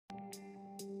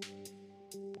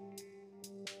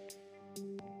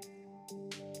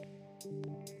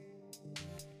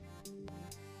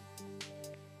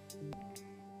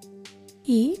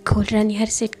ये खोल रानी हर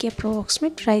सेट की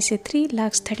अप्रोक्सीमेट प्राइस है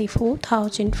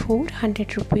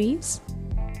 3,34,400 रुपीज़।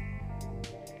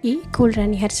 ये खोल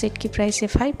रानी हर सेट की प्राइस है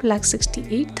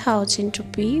 5,68,000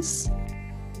 रुपीज़।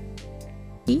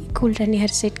 ये खोल रानी हर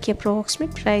सेट की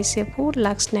अप्रोक्सीमेट प्राइस है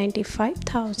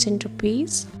 4,95,000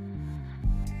 रुपीज़।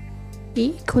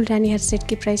 ये खोल रानी हर सेट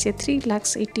की प्राइस है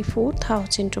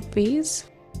 3,84,000 रुपीज़।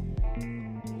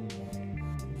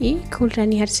 ये खोल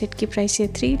रानी हर सेट की प्राइस है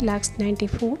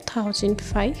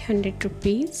 3,94,500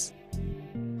 रुपीज़।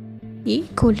 ये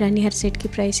खोल रानी हर सेट की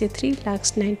प्राइस है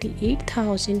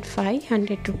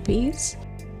 3,98,500 रुपीज़।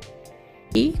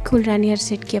 ये खोल रानी हर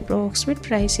सेट की अप्रोक्सीमेट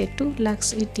प्राइस है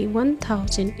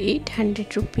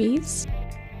 2,81,800 रुपीज़।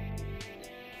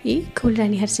 ये खोल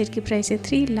रानी हर सेट की प्राइस है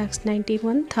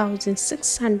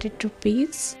 3,91,600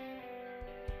 रुपीज़।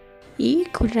 ये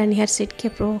खोल रानी हर सेट की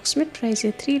अप्रोक्सीमेट प्राइस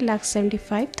है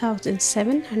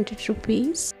 3,75,700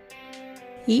 रुपीज़।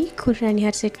 ये खोल रानी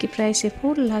हर सेट की प्राइस है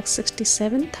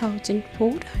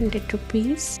 4,67,400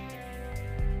 रुपीज़।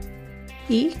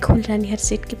 ये खोल रानी हर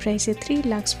सेट की प्राइस है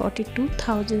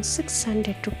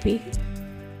 3,42,600 रुपीज़।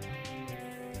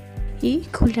 ये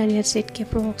खोल रानी हर सेट की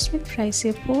अप्रोक्सीमेट प्राइस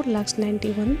है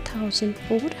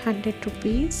 4,91,400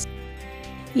 रुपीज़।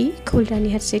 ये खोल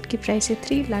रानी हर सेट की प्राइस है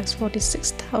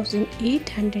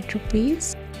 3,46,800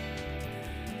 रुपीज़।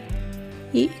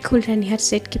 ये खोल रानी हर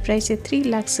सेट की प्राइस है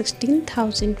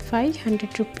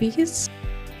 3,16,500 रुपीज़।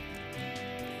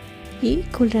 ये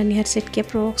खोल रानी हर सेट की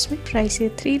अप्रोक्सीमेट प्राइस है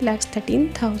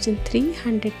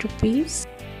 3,13,300 रुपीज़।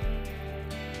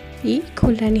 ये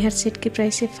खोल रानी हर सेट की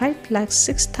प्राइस है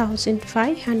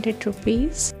 5,06,500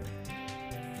 रुपीज़।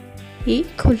 ये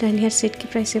खोल रानी हर सेट की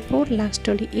प्राइस है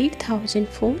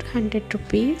 4,28,400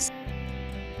 रुपीज़।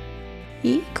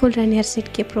 ये खोल रानी हर सेट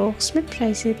की अप्रोक्सीमेट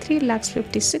प्राइस है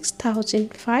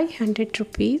 3,56,500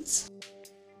 रुपीज़।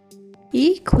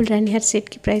 ये खोल रानी हर सेट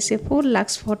की प्राइस है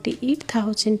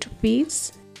 4,48,000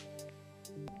 रुपीज़।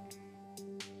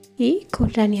 ये खोल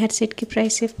रानी हर सेट की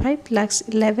प्राइस है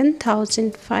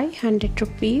 5,11,500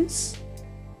 रुपीज़।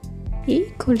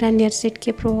 ये खोल रानी हर सेट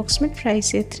की अप्रोक्सीमेट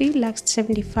प्राइस है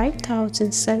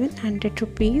 3,75,700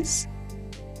 रुपीज़।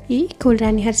 ये खोल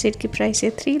रानी हर सेट की प्राइस है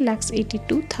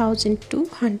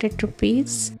 3,82,200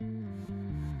 रुपीज़।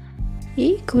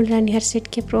 ये खोल रानी हर सेट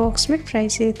की अप्रोक्सीमेट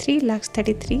प्राइस है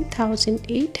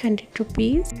 3,33,800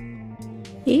 रुपीज़।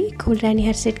 ये खोल रानी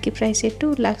हर सेट की प्राइस है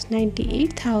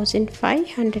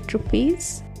 2,98,500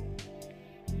 रुपीज़।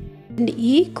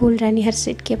 ये खोल रानी हर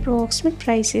सेट की अप्रोक्सीमेट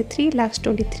प्राइस है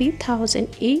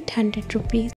 3,23,800 रुपीज़।